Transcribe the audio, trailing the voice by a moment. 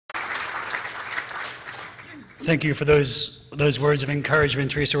Thank you for those words of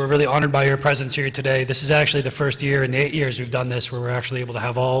encouragement, Teresa. We're really honored by your presence here today. This is actually the first year in the 8 years we've done this where we're actually able to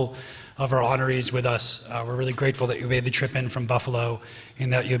have all of our honorees with us. We're really grateful that you made the trip in from Buffalo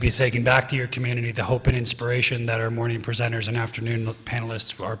and that you'll be taking back to your community the hope and inspiration that our morning presenters and afternoon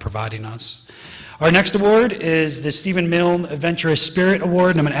panelists are providing us. Our next award is the Stephen Milne Adventurous Spirit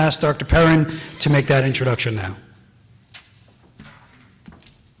Award, and I'm going to ask Dr. Perrin to make that introduction now.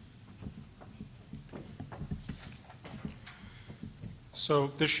 So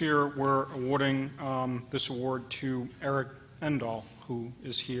this year we're awarding this award to Eric Engdahl, who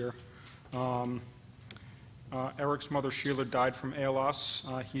is here. Eric's mother Sheila died from ALS.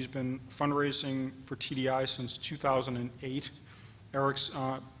 He's been fundraising for TDI since 2008. Eric's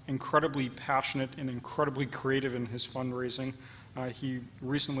incredibly passionate and incredibly creative in his fundraising. He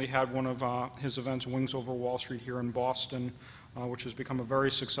recently had one of his events, Wings Over Wall Street, here in Boston, which has become a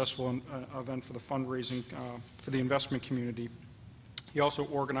very successful event for the fundraising for the investment community. He also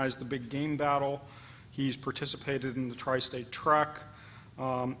organized the big game battle. He's participated in the Tri-State Trek.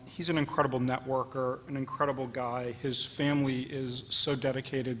 He's an incredible networker, an incredible guy. His family is so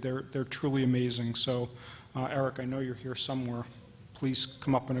dedicated. They're truly amazing. So, Eric, I know you're here somewhere. Please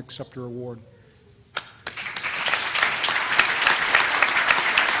come up and accept your award.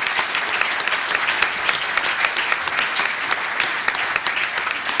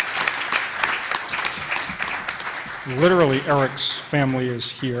 Literally, Eric's family is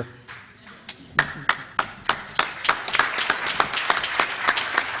here.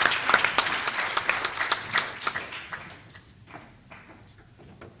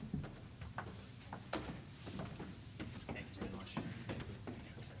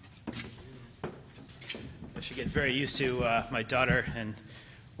 I should get very used to my daughter and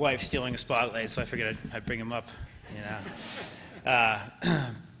wife stealing a spotlight, so I figured I'd bring them up. You know,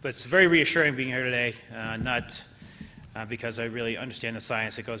 but it's very reassuring being here today. Not because I really understand the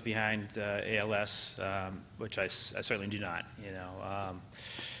science that goes behind ALS, which I certainly do not. You know,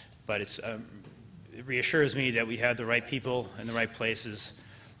 but it reassures me that we have the right people in the right places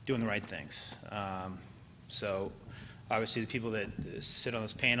doing the right things. So obviously the people that sit on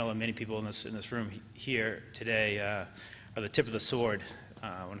this panel and many people in this room here today are the tip of the sword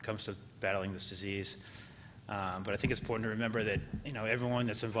when it comes to battling this disease. But I think it's important to remember that, you know, everyone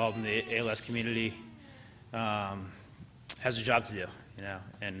that's involved in the ALS community has a job to do, you know,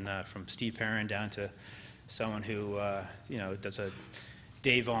 and from Steve Perrin down to someone who, you know, does a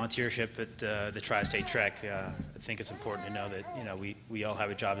day volunteership at the Tri-State Trek. I think it's important to know that, you know, we all have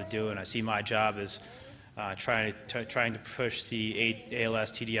a job to do, and I see my job as trying to push the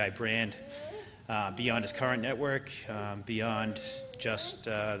ALS TDI brand beyond its current network, beyond just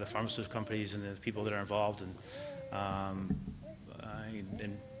the pharmaceutical companies and the people that are involved, and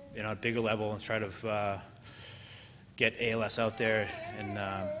you know, at a bigger level, and try to get ALS out there and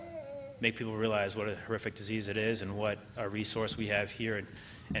make people realize what a horrific disease it is and what a resource we have here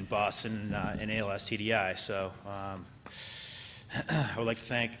in Boston in ALS TDI. So I would like to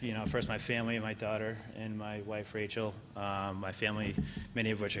thank, you know, first my family, my daughter, and my wife Rachel, my family,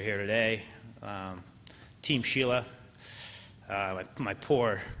 many of which are here today, Team Sheila, my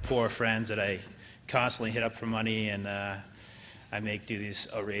poor friends that I constantly hit up for money, and I make do these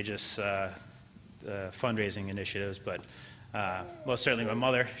outrageous fundraising initiatives, but most certainly my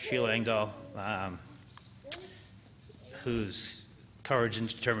mother, Sheila Engdahl, whose courage and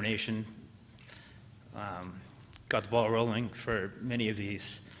determination got the ball rolling for many of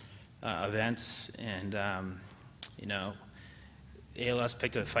these events, and you know, ALS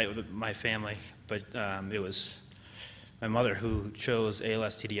picked a fight with my family, but it was my mother who chose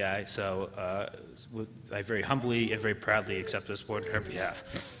ALS TDI, so I very humbly and very proudly accept this award on her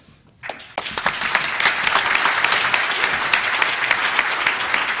behalf.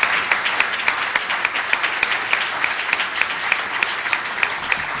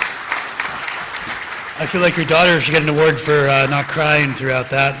 I feel like your daughter should get an award for not crying throughout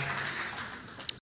that.